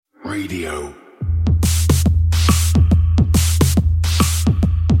Radio.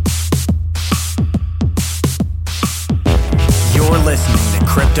 You're listening to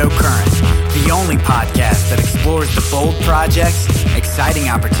Cryptocurrent, the only podcast that explores the bold projects, exciting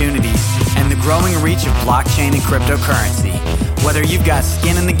opportunities, and the growing reach of blockchain and cryptocurrency. Whether you've got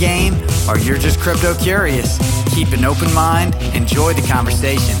skin in the game or you're just crypto curious, keep an open mind, enjoy the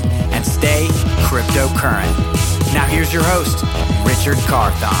conversation, and stay cryptocurrent. Now here's your host, Richard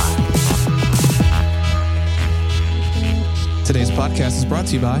Carthon. Today's podcast is brought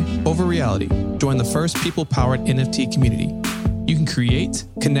to you by Overreality. Join the first people-powered NFT community. You can create,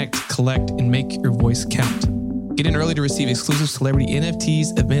 connect, collect, and make your voice count. Get in early to receive exclusive celebrity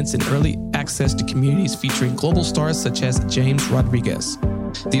NFTs, events, and early access to communities featuring global stars such as James Rodriguez.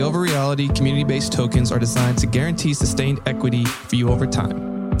 The Overreality community-based tokens are designed to guarantee sustained equity for you over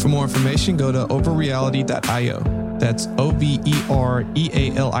time. For more information, go to overreality.io. That's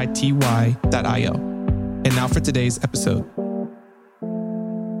overreality.io. And now for today's episode.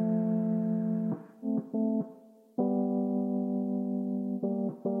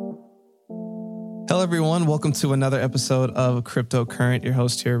 Hello, everyone. Welcome to another episode of Cryptocurrent. Your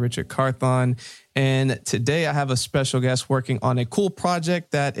host here, Richard Carthon. And today I have a special guest working on a cool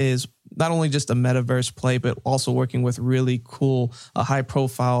project that is not only just a metaverse play, but also working with really cool,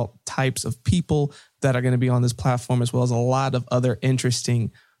 high-profile types of people that are going to be on this platform, as well as a lot of other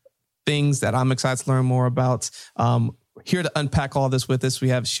interesting things that I'm excited to learn more about. Here to unpack all this with us, we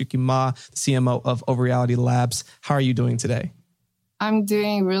have Shuki Ma, the CMO of Overreality Labs. How are you doing today? I'm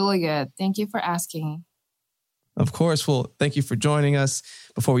doing really good. Thank you for asking. Of course. Well, thank you for joining us.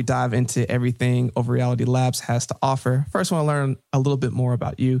 Before we dive into everything Overreality Labs has to offer, first I want to learn a little bit more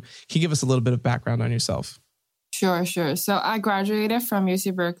about you. Can you give us a little bit of background on yourself? Sure. So I graduated from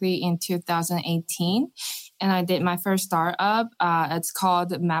UC Berkeley in 2018, and I did my first startup. It's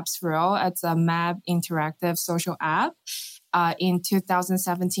called Maps Real. It's a map interactive social app. In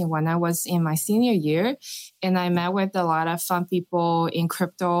 2017 when I was in my senior year, and I met with a lot of fun people in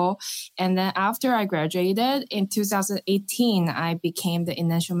crypto. And then after I graduated in 2018, I became the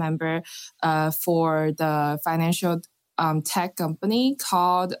initial member for the financial tech company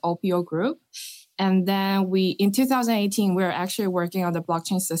called OPO Group. And then in 2018, we were actually working on the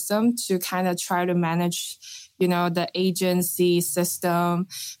blockchain system to kind of try to manage, the agency system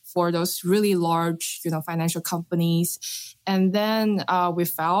for those really large, financial companies. And then we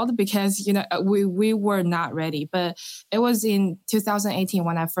failed because, we were not ready. But it was in 2018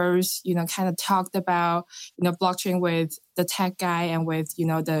 when I first, kind of talked about, blockchain with the tech guy and with,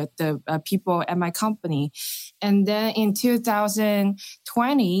 the people at my company. And then in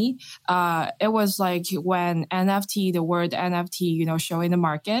 2020, it was like when the word NFT, show in the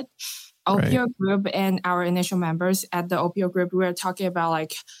market. OPO Group and our initial members at the OPO Group, we were talking about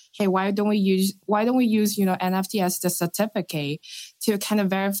like, hey, why don't we use NFT as the certificate to kind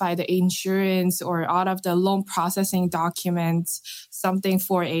of verify the insurance or all of the loan processing documents, something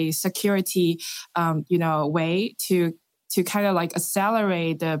for a security, way to kind of like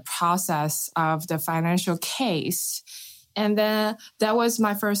accelerate the process of the financial case. And then that was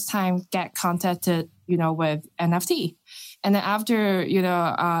my first time get contacted, with NFT. And then after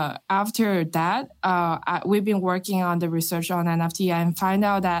that, we've been working on the research on NFT and find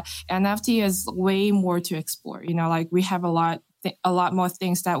out that NFT is way more to explore. We have a lot more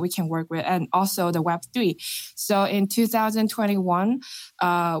things that we can work with, and also the Web3. So in 2021,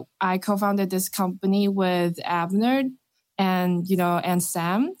 I co-founded this company with Abner and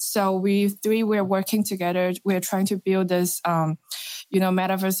Sam. So we're working together. We're trying to build this,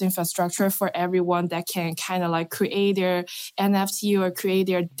 metaverse infrastructure for everyone that can kind of like create their NFT or create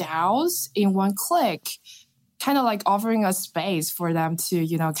their DAOs in one click, kind of like offering a space for them to,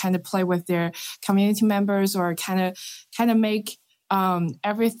 kind of play with their community members or kind of make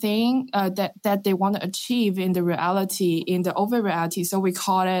everything that they want to achieve in the Overreality. So we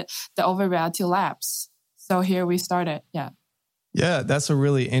call it the Overreality Labs. So here we started. Yeah. Yeah, that's a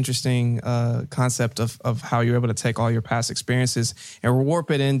really interesting concept of how you're able to take all your past experiences and warp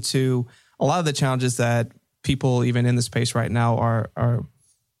it into a lot of the challenges that people even in the space right now are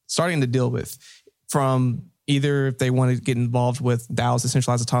starting to deal with, from either if they want to get involved with DAOs,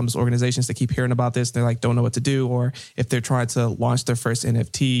 decentralized autonomous organizations. They keep hearing about this. They're like, don't know what to do. Or if they're trying to launch their first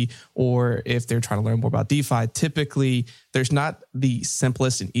NFT, or if they're trying to learn more about DeFi, typically there's not the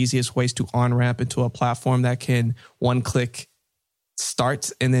simplest and easiest ways to on-ramp into a platform that can one-click start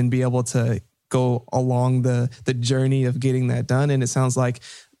and then be able to go along the journey of getting that done. And it sounds like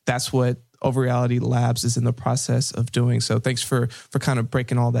that's what Over Reality Labs is in the process of doing. So thanks for kind of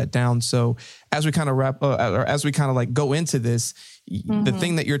breaking all that down. So as we kind of wrap up, or as we kind of like go into this, the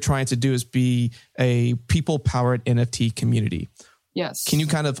thing that you're trying to do is be a people-powered NFT community. Yes. Can you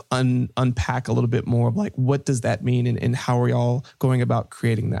kind of unpack a little bit more of like, what does that mean and how are y'all going about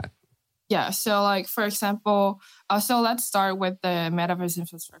creating that? Yeah. So like, for example, so let's start with the metaverse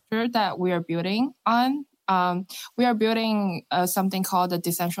infrastructure that we are building on. We are building something called the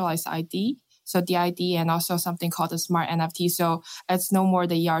decentralized ID. So DID, and also something called the smart NFT. So it's no more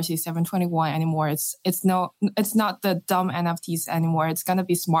the ERC 721 anymore. It's not the dumb NFTs anymore. It's going to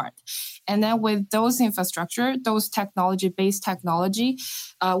be smart. And then with those infrastructure, those based technology,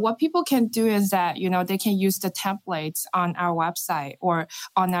 what people can do is that, they can use the templates on our website or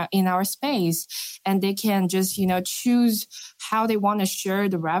in our space, and they can just, choose how they want to share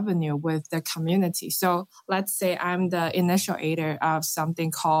the revenue with the community. So let's say I'm the initiator of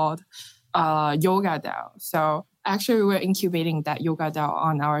something called Yoga DAO. So actually we're incubating that Yoga DAO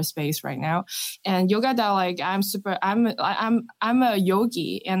on our space right now. And Yoga DAO, like I'm a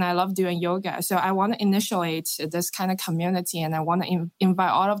yogi and I love doing yoga. So I want to initiate this kind of community, and I want to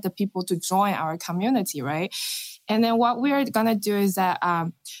invite all of the people to join our community, right? And then what we're going to do is that,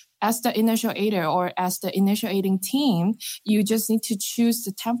 as the initiator or as the initiating team, you just need to choose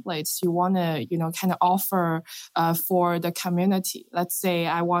the templates you want to, kind of offer for the community. Let's say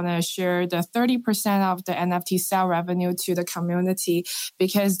I want to share the 30% of the NFT sale revenue to the community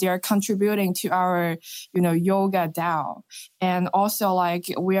because they're contributing to our, yoga DAO. And also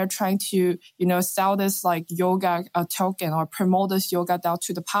like we are trying to, sell this like yoga token or promote this yoga DAO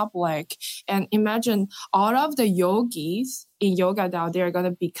to the public. And imagine all of the yogis in Yoga DAO, they're going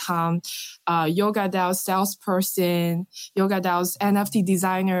to become Yoga DAO salesperson, Yoga DAO's NFT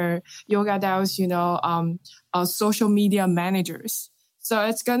designer, Yoga DAO's, social media managers. So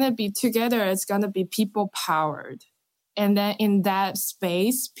it's going to be together. It's going to be people powered. And then in that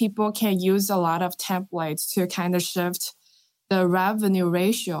space, people can use a lot of templates to kind of shift the revenue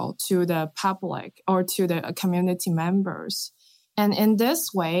ratio to the public or to the community members. And in this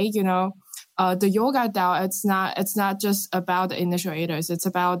way, the Yoga DAO, it's not just about the initiators. It's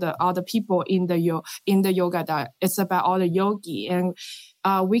about all the people in the Yoga DAO. It's about all the yogi. And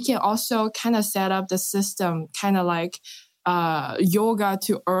we can also kind of set up the system kind of like yoga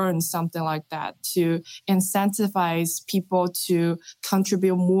to earn, something like that, to incentivize people to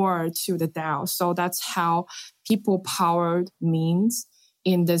contribute more to the DAO. So that's how people powered means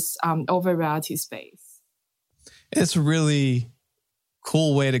in this over reality space. It's really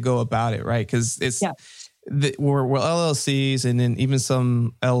cool way to go about it, right? Because we're LLCs, and then even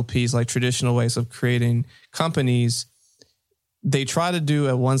some LPs, like traditional ways of creating companies, they try to do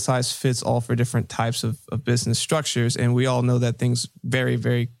a one size fits all for different types of business structures. And we all know that things vary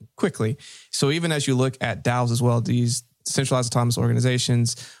very quickly. So even as you look at DAOs as well, these decentralized autonomous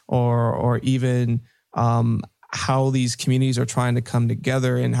organizations, or even how these communities are trying to come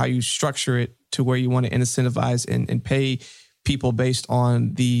together and how you structure it to where you want to incentivize and pay people based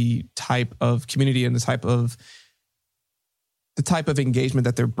on the type of community and the type of engagement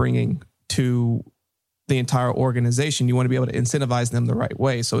that they're bringing to the entire organization. You want to be able to incentivize them the right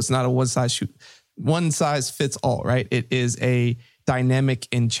way. So it's not a one size fits all, right? It is a dynamic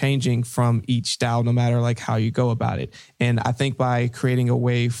and changing from each DAO, no matter like how you go about it. And I think by creating a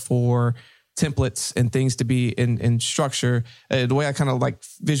way for templates and things to be in structure, the way I kind of like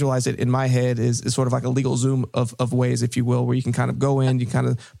visualize it in my head is sort of like a legal Zoom of ways, if you will, where you can kind of go in, you kind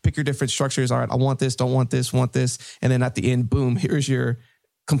of pick your different structures. All right, I want this, don't want this, want this. And then at the end, boom, here's your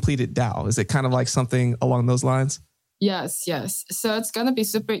completed DAO. Is it kind of like something along those lines? Yes. So it's going to be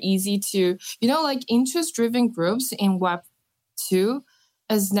super easy to, like interest-driven groups in Web2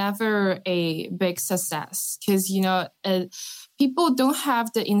 is never a big success because, people don't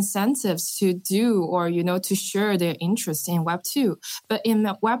have the incentives to do or, to share their interest in Web2. But in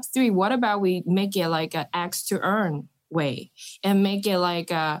Web3, what about we make it like an X to earn way and make it like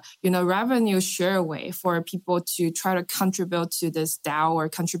a, revenue share way for people to try to contribute to this DAO or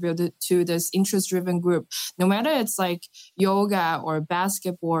contribute to this interest-driven group. No matter it's like yoga or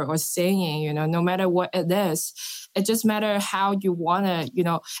basketball or singing, no matter what it is, it just matters how you want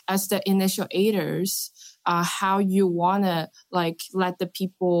to, as the initiators, how you want to like let the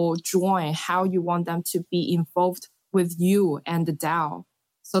people join, how you want them to be involved with you and the DAO.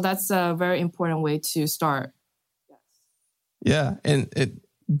 So that's a very important way to start. Yeah. And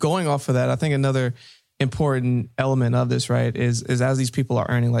going off of that, I think another important element of this, right, is as these people are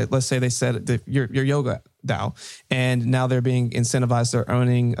earning, like, let's say they said that your yoga DAO, and now they're being incentivized, they're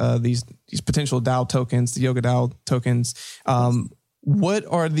earning these potential DAO tokens, the yoga DAO tokens. What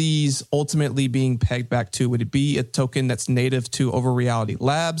are these ultimately being pegged back to? Would it be a token that's native to Over Reality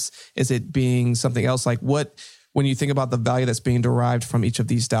Labs? Is it being something else? Like when you think about the value that's being derived from each of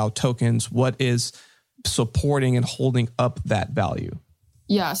these DAO tokens, what is supporting and holding up that value?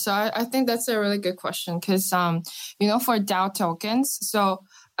 Yeah, so I think that's a really good question because, for DAO tokens, so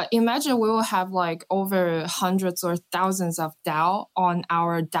imagine we will have like over hundreds or thousands of DAO on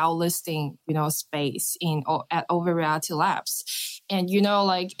our DAO listing, space at Over Reality Labs. And,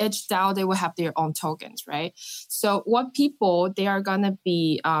 like each DAO, they will have their own tokens, right? So what people, they are going to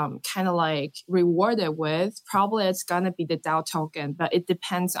be kind of like rewarded with, probably it's going to be the DAO token, but it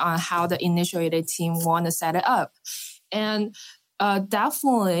depends on how the initiated team want to set it up. And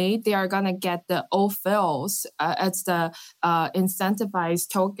definitely, they are going to get the OFILs as the incentivized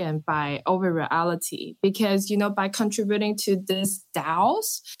token by Over Reality because, by contributing to this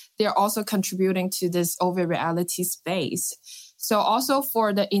DAOs, they're also contributing to this Over Reality space. So also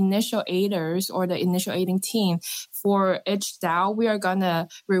for the initiators or the initiating team, for each DAO, we are going to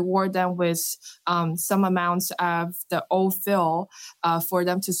reward them with some amounts of the OFIL for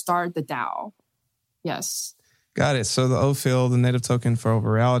them to start the DAO. Yes. Got it. So the OFIL, the native token for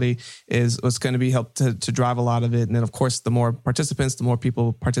Over Reality, is what's going to be helped to drive a lot of it. And then, of course, the more participants, the more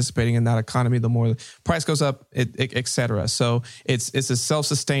people participating in that economy, the more the price goes up, et cetera. So it's a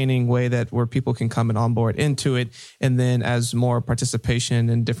self-sustaining way where people can come and onboard into it. And then as more participation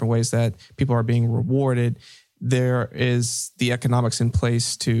in different ways that people are being rewarded, there is the economics in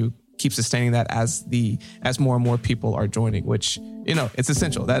place to keep sustaining that as more and more people are joining, which, it's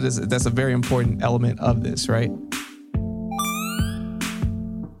essential. That's a very important element of this, right?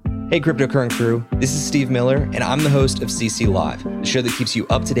 Hey Cryptocurrent crew, this is Steve Miller, and I'm the host of CC Live, the show that keeps you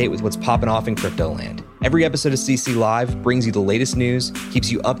up to date with what's popping off in crypto land. Every episode of CC Live brings you the latest news, keeps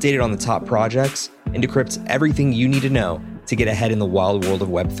you updated on the top projects, and decrypts everything you need to know to get ahead in the wild world of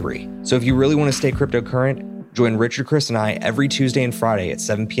Web3. So if you really want to stay cryptocurrent, join Richard, Chris, and I every Tuesday and Friday at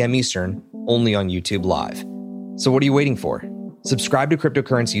 7 p.m. Eastern, only on YouTube Live. So what are you waiting for? Subscribe to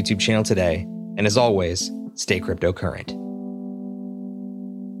Cryptocurrent's YouTube channel today, and as always, stay cryptocurrent.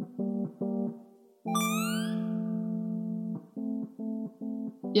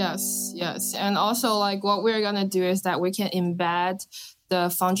 Yes. And also, like, what we're going to do is that we can embed the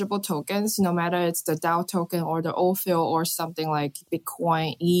fungible tokens, no matter it's the DAO token or the OFIL or something like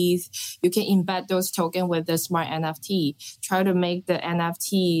Bitcoin, ETH, you can embed those tokens with the smart NFT. Try to make the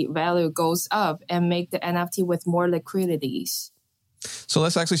NFT value goes up and make the NFT with more liquidities. So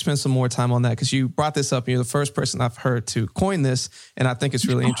let's actually spend some more time on that because you brought this up and you're the first person I've heard to coin this, and I think it's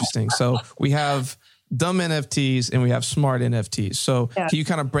really interesting. So we have dumb NFTs and we have smart NFTs. So Can you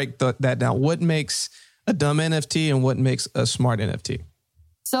kind of break that down? What makes a dumb NFT and what makes a smart NFT?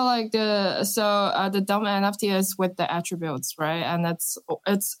 So the dumb NFT is with the attributes, right? And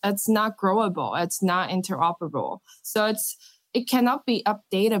it's not growable. It's not interoperable. So it cannot be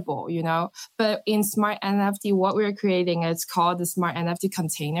updatable, But in Smart NFT, what we're creating is called the Smart NFT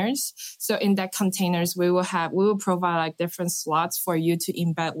containers. So in that containers, we will provide like different slots for you to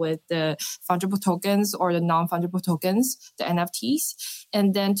embed with the fungible tokens or the non-fungible tokens, the NFTs.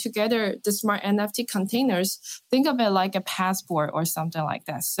 And then together, the Smart NFT containers, think of it like a passport or something like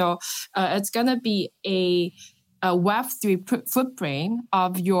that. So it's going to be a Web3 footprint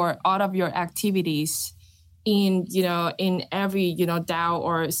of all of your activities in every, DAO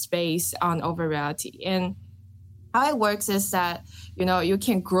or space on Over Reality. And how it works is that, you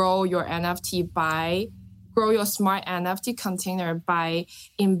can grow your smart NFT container by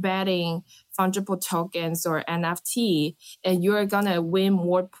embedding fungible tokens or NFT, and you're going to win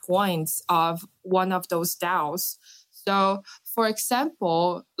more points of one of those DAOs. So for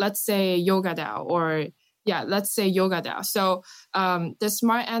example, let's say Yoga DAO Yoga DAO. So the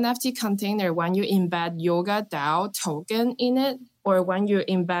smart NFT container, when you embed Yoga DAO token in it, or when you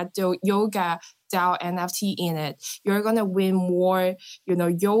embed the Yoga DAO NFT in it, you're going to win more,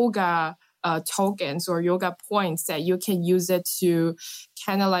 yoga tokens or yoga points that you can use it to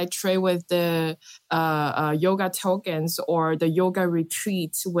kind of like trade with the yoga tokens or the yoga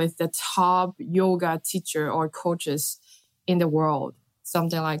retreats with the top yoga teacher or coaches in the world,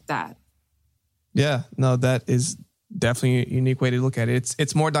 something like that. Yeah, no, that is definitely a unique way to look at it.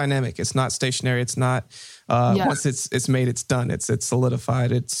 It's more dynamic. It's not stationary. It's not once it's made, it's done. It's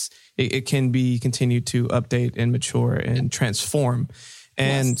solidified. It can be continued to update and mature and transform.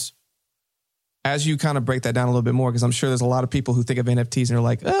 And as you kind of break that down a little bit more, because I'm sure there's a lot of people who think of NFTs and they're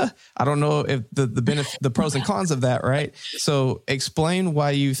like, I don't know if the pros and cons of that, right? So explain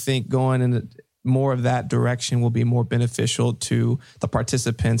why you think going in more of that direction will be more beneficial to the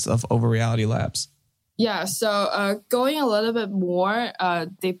participants of Over Reality Labs. Yeah, so going a little bit more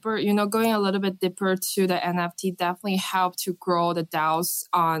deeper, going a little bit deeper to the NFT definitely help to grow the DAOs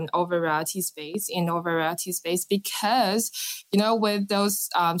on over reality space, because, with those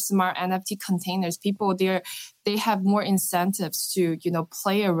smart NFT containers, people they have more incentives to,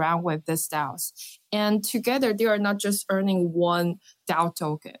 play around with these DAOs. And together, they are not just earning one DAO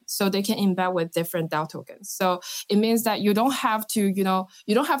token. So they can embed with different DAO tokens. So it means that you don't have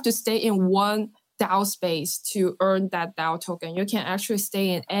to stay in one DAO space to earn that DAO token. You can actually stay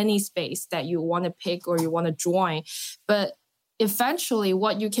in any space that you want to pick or you want to join. But eventually,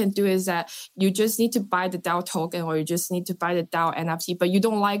 what you can do is that you just need to buy the DAO token or you just need to buy the DAO NFT, but you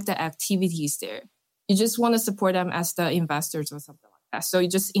don't like the activities there. You just want to support them as the investors or something like that. So you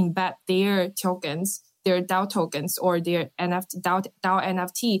just embed their tokens, their DAO tokens or their NFT, DAO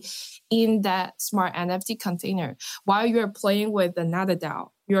NFT in that smart NFT container while you're playing with another DAO.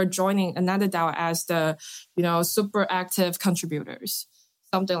 You're joining another DAO as the, super active contributors,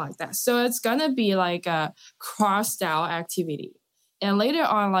 something like that. So it's going to be like a cross DAO activity. And later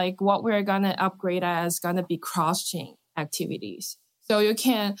on, like what we're going to upgrade as going to be cross-chain activities. So you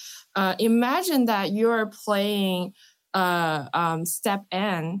can imagine that you're playing Step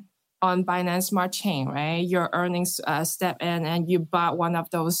N on Binance Smart Chain, right? You're earning Step N and you bought one of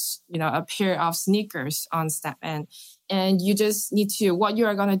those, a pair of sneakers on Step N. And you just need to, what you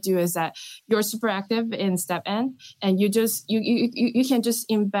are going to do is that you're super active in Step N and you can just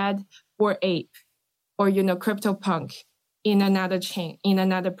embed Bored Ape or, CryptoPunk in another chain, in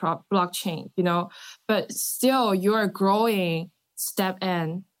another blockchain, but still you're growing Step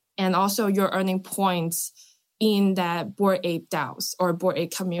N and also you're earning points in that Bored Ape DAOs or Bored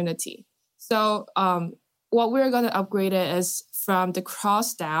Ape community. So what we're going to upgrade it is from the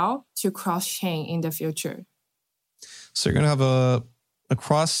cross DAO to cross chain in the future. So you're going to have a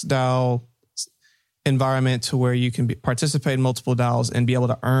cross DAO environment to where you can participate in multiple DAOs and be able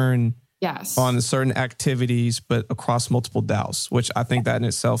to earn on certain activities, but across multiple DAOs, which I think that in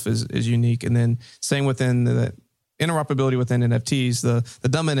itself is unique. And then same within the interoperability within NFTs, the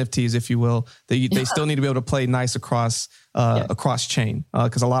dumb NFTs, if you will, they still need to be able to play nice across chain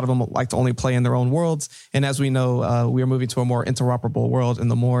because a lot of them like to only play in their own worlds. And as we know, we are moving to a more interoperable world. And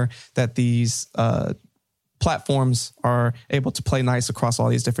the more that these platforms are able to play nice across all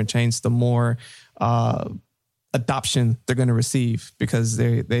these different chains, the more adoption they're going to receive because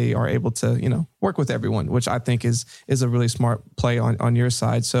they are able to, work with everyone, which I think is a really smart play on your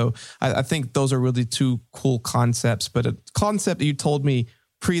side. So I think those are really two cool concepts. But a concept that you told me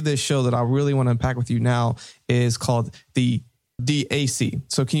pre this show that I really want to unpack with you now is called the DAC.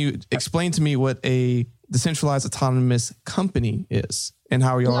 So can you explain to me what a decentralized autonomous company is and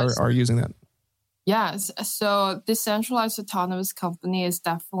how you are using that? Yes. So decentralized autonomous company is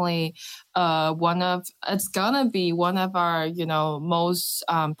definitely it's gonna be one of our, most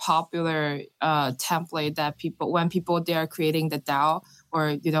popular template that when they are creating the DAO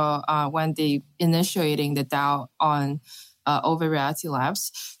or, when they initiating the DAO on Over Reality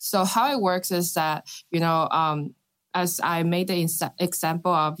Labs. So how it works is that, as I made the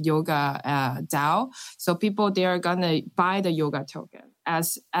example of Yoga DAO, so people, they are gonna buy the Yoga token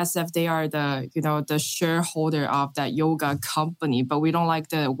as if they are the shareholder of that yoga company, but we don't like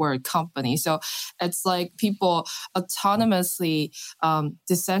the word company. So it's like people autonomously,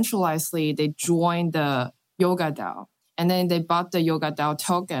 decentralizedly, they join the Yoga DAO and then they bought the Yoga DAO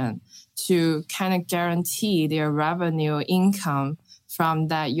token to kind of guarantee their revenue income from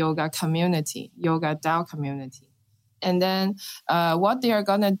that yoga DAO community. And then what they are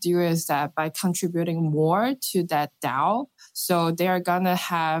going to do is that by contributing more to that DAO, so they are going to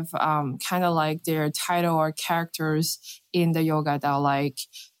have kind of like their title or characters in the Yoga DAO, like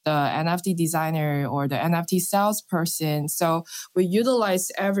the NFT designer or the NFT salesperson. So we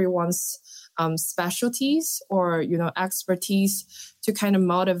utilize everyone's specialties or, expertise to kind of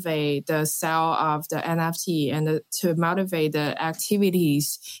motivate the sale of the NFT and to motivate the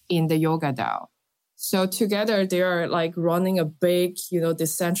activities in the Yoga DAO. So together they are like running a big,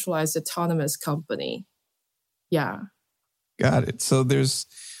 decentralized autonomous company. Yeah. Got it. So there's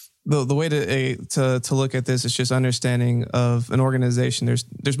the way to look at this is just understanding of an organization.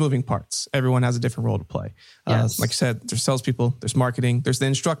 There's moving parts. Everyone has a different role to play. Yes. Like you said, there's salespeople, there's marketing, there's the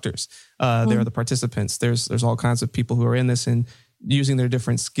instructors, there are the participants. There's all kinds of people who are in this and using their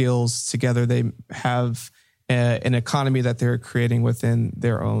different skills together. They have an economy that they're creating within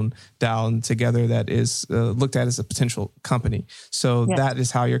their own DAO and together that is looked at as a potential company. So that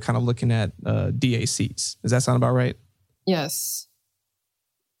is how you're kind of looking at DACs. Does that sound about right? Yes.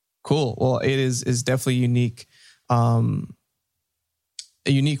 Cool. Well, it is definitely unique.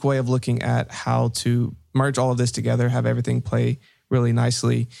 a unique way of looking at how to merge all of this together, have everything play really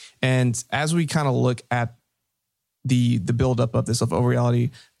nicely. And as we kind of look at the buildup of this, of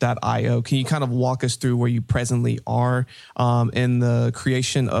overreality.io, can you kind of walk us through where you presently are in the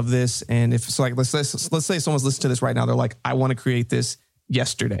creation of this? And if it's like, let's say someone's listening to this right now, they're like, I want to create this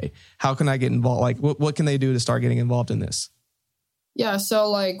yesterday. How can I get involved? Like, what can they do to start getting involved in this? Yeah, so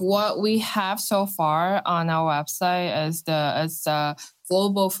like what we have so far on our website is the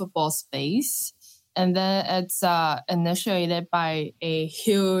global football space. And then it's initiated by a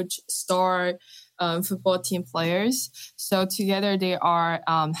huge star football team players. So together they are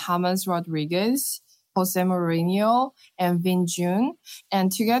James Rodriguez, Jose Mourinho, and Vin Jun.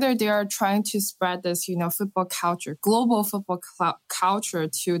 And together they are trying to spread this, football culture, global football culture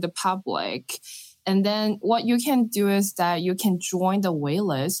to the public. And then what you can do is that you can join the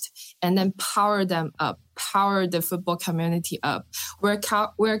waitlist and then power them up, power the football community up. We're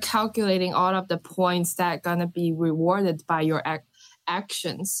calculating all of the points that are going to be rewarded by your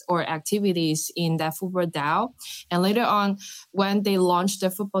actions or activities in that football DAO. And later on, when they launch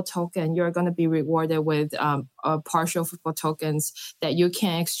the football token, you're going to be rewarded with partial football tokens that you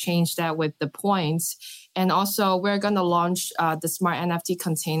can exchange that with the points. And also, we're going to launch the Smart NFT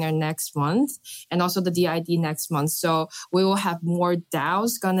container next month and also the DID next month. So we will have more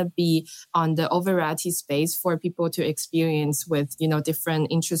DAOs going to be on the overreality space for people to experience with, different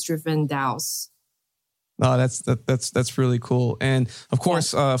interest-driven DAOs. Oh, that's really cool. And of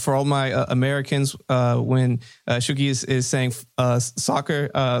course, for all my Americans, when Shuki is saying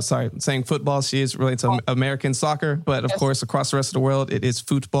saying football, she is related to American soccer. But of course, across the rest of the world, it is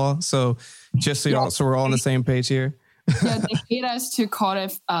football. So just so we're all on the same page here. Yeah, they hate us to call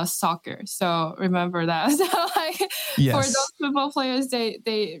it soccer. So remember that. So yes. For those football players, they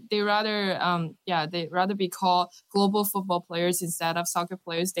rather be called global football players instead of soccer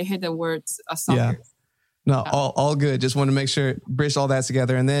players. They hate the word soccer. Yeah. No, all good. Just want to make sure, bridge all that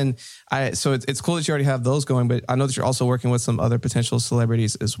together. And then so it's cool that you already have those going, but I know that you're also working with some other potential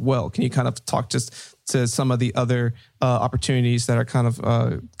celebrities as well. Can you kind of talk just to some of the other opportunities that are kind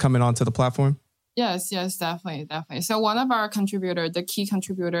of coming onto the platform? Yes, definitely. So one of our contributor, the key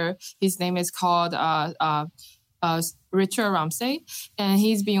contributor, his name is called Richard Ramsey, and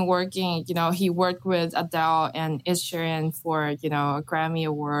he's been working, he worked with Adele and Ed Sheeran for, a Grammy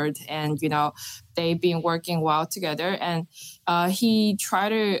Award, and, they've been working well together. And he tried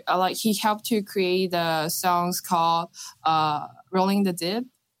to, he helped to create the songs called Rolling the Deep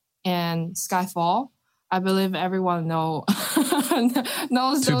and Skyfall. I believe everyone knows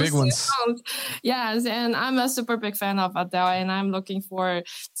two big ones. Songs. Yes, and I'm a super big fan of Adele, and I'm looking forward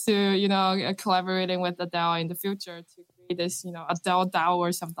to collaborating with Adele in the future to create this Adele DAO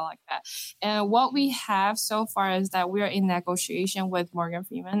or something like that. And what we have so far is that we are in negotiation with Morgan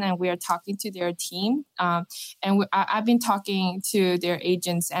Freeman, and we are talking to their team. I've been talking to their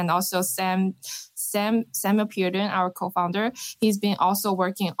agents, and also Samuel Pearden, our co-founder, he's been also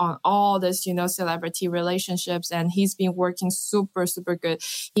working on all this, celebrity relationships, and he's been working super, super good.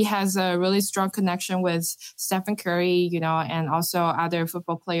 He has a really strong connection with Stephen Curry, and also other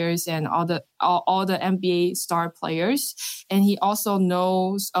football players and all the NBA star players. And he also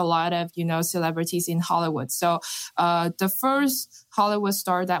knows a lot of, celebrities in Hollywood. So the first Hollywood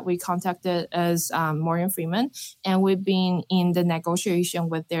star that we contacted is Morgan Freeman, and we've been in the negotiation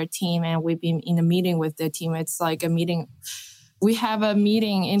with their team, and we've been in a meeting with their team. It's like a meeting. We have a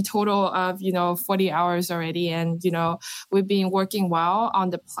meeting in total of, 40 hours already. And, we've been working well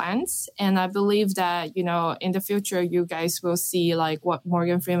on the plans. And I believe that, in the future, you guys will see like what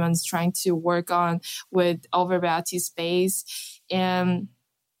Morgan Freeman's trying to work on with overreality space. And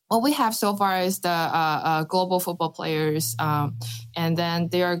what we have so far is the global football players. And then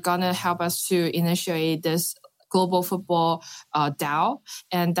they are going to help us to initiate this global football DAO.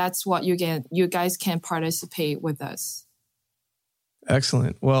 And that's what you guys can participate with us.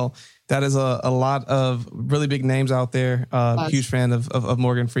 Excellent. Well, that is a lot of really big names out there. Huge fan of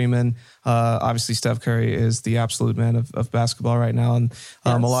Morgan Freeman. Obviously, Steph Curry is the absolute man of basketball right now, and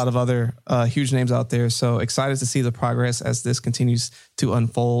a lot of other huge names out there. So excited to see the progress as this continues to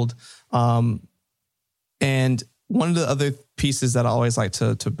unfold. And one of the other pieces that I always like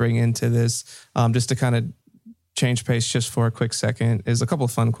to bring into this, just to kind of change pace just for a quick second, is a couple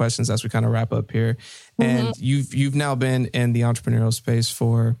of fun questions as we kind of wrap up here. Mm-hmm. And you've now been in the entrepreneurial space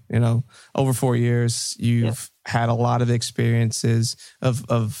for, over 4 years. You've had a lot of experiences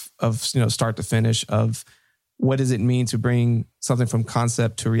of start to finish of what does it mean to bring something from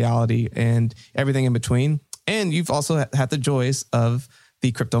concept to reality and everything in between. And you've also had the joys of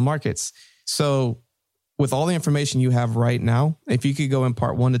the crypto markets. So with all the information you have right now, if you could go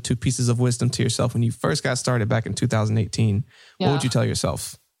impart 1 to 2 pieces of wisdom to yourself when you first got started back in 2018, what would you tell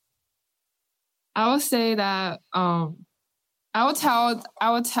yourself? I would say that I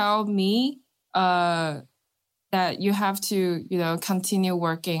would tell me that you have to, continue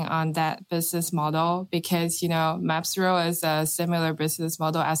working on that business model because, MapsReal is a similar business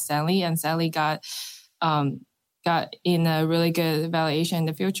model as Stanley, and Stanley got in a really good valuation in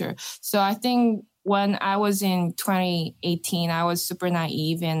the future. So I think when I was in 2018, I was super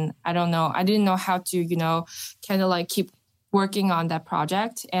naive and I didn't know how to, kind of like keep working on that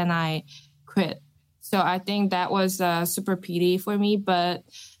project, and I quit. So I think that was super pity for me, but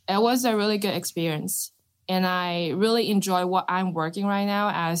it was a really good experience. And I really enjoy what I'm working right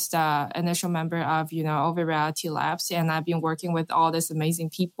now as the initial member of, Overreality Labs. And I've been working with all these amazing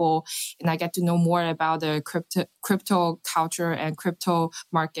people, and I get to know more about the crypto culture and crypto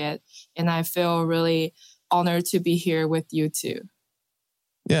market. And I feel really honored to be here with you too.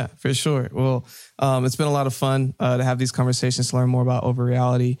 Yeah, for sure. Well, it's been a lot of fun to have these conversations, to learn more about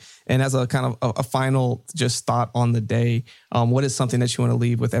Overreality. And as a kind of a final just thought on the day, what is something that you want to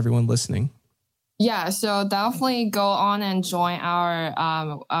leave with everyone listening? Yeah, so definitely go on and join our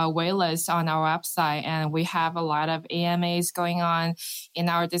waitlist on our website. And we have a lot of AMAs going on in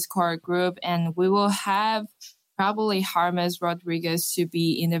our Discord group. And we will have probably Harmes Rodriguez to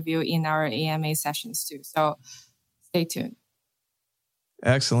be interviewed in our AMA sessions too. So stay tuned.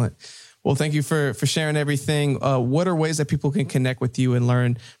 Excellent. Well, thank you for sharing everything. What are ways that people can connect with you and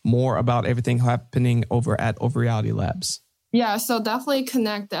learn more about everything happening over at Overreality Labs? Yeah, so definitely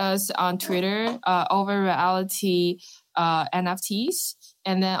connect us on Twitter, Overreality NFTs,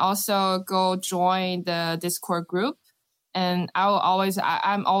 and then also go join the Discord group. And I'm always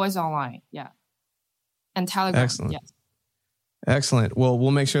online. Yeah, and Telegram. Excellent. Yes. Excellent. Well,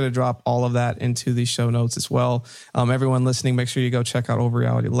 we'll make sure to drop all of that into the show notes as well. Everyone listening, make sure you go check out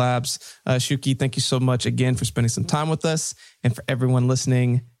Overreality Labs. Shuki, thank you so much again for spending some time with us. And for everyone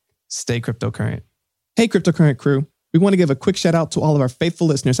listening, stay cryptocurrent. Hey, cryptocurrent crew. We want to give a quick shout out to all of our faithful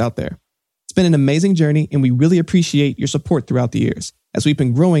listeners out there. It's been an amazing journey, and we really appreciate your support throughout the years as we've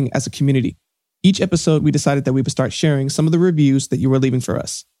been growing as a community. Each episode, we decided that we would start sharing some of the reviews that you were leaving for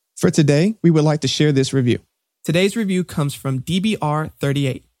us. For today, we would like to share this review. Today's review comes from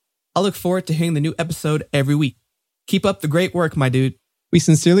DBR38. I look forward to hearing the new episode every week. Keep up the great work, my dude. We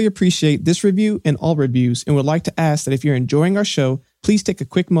sincerely appreciate this review and all reviews, and would like to ask that if you're enjoying our show, please take a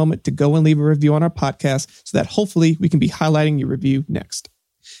quick moment to go and leave a review on our podcast so that hopefully we can be highlighting your review next.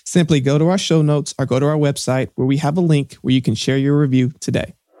 Simply go to our show notes or go to our website where we have a link where you can share your review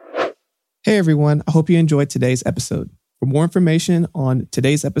today. Hey everyone, I hope you enjoyed today's episode. For more information on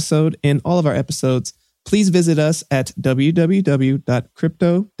today's episode and all of our episodes, please visit us at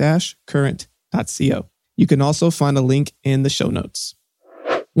www.crypto-current.co. You can also find a link in the show notes.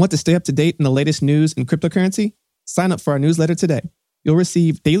 Want to stay up to date in the latest news in cryptocurrency? Sign up for our newsletter today. You'll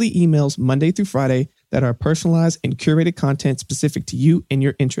receive daily emails Monday through Friday that are personalized and curated content specific to you and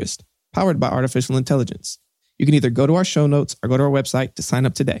your interest, powered by artificial intelligence. You can either go to our show notes or go to our website to sign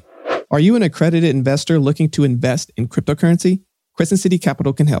up today. Are you an accredited investor looking to invest in cryptocurrency? Crescent City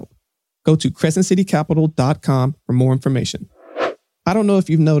Capital can help. Go to crescentcitycapital.com for more information. I don't know if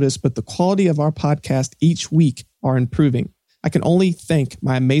you've noticed, but the quality of our podcast each week are improving. I can only thank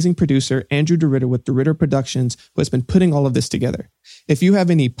my amazing producer, Andrew DeRitter with DeRitter Productions, who has been putting all of this together. If you have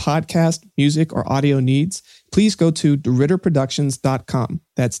any podcast, music, or audio needs, please go to DeRitterProductions.com.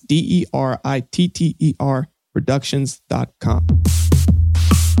 That's DERITTER Productions.com.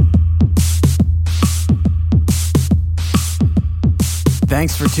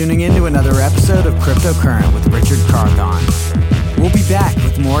 Thanks for tuning in to another episode of Cryptocurrent with Richard Carthon. We'll be back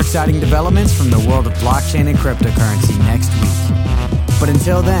with more exciting developments from the world of blockchain and cryptocurrency next week. But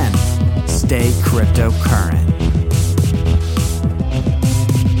until then, stay cryptocurrent.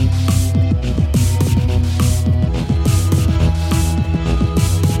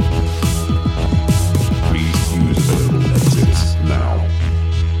 Please use available exits now.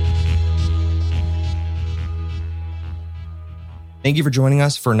 Thank you for joining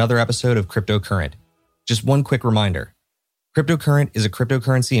us for another episode of Cryptocurrent. Just one quick reminder. Cryptocurrent is a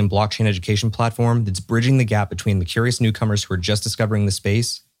cryptocurrency and blockchain education platform that's bridging the gap between the curious newcomers who are just discovering the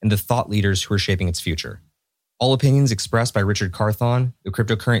space and the thought leaders who are shaping its future. All opinions expressed by Richard Carthon, the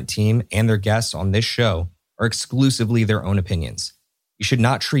Cryptocurrent team, and their guests on this show are exclusively their own opinions. You should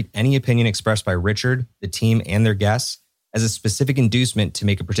not treat any opinion expressed by Richard, the team, and their guests as a specific inducement to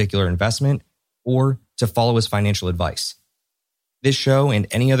make a particular investment or to follow his financial advice. This show and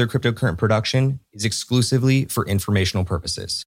any other Cryptocurrent production is exclusively for informational purposes.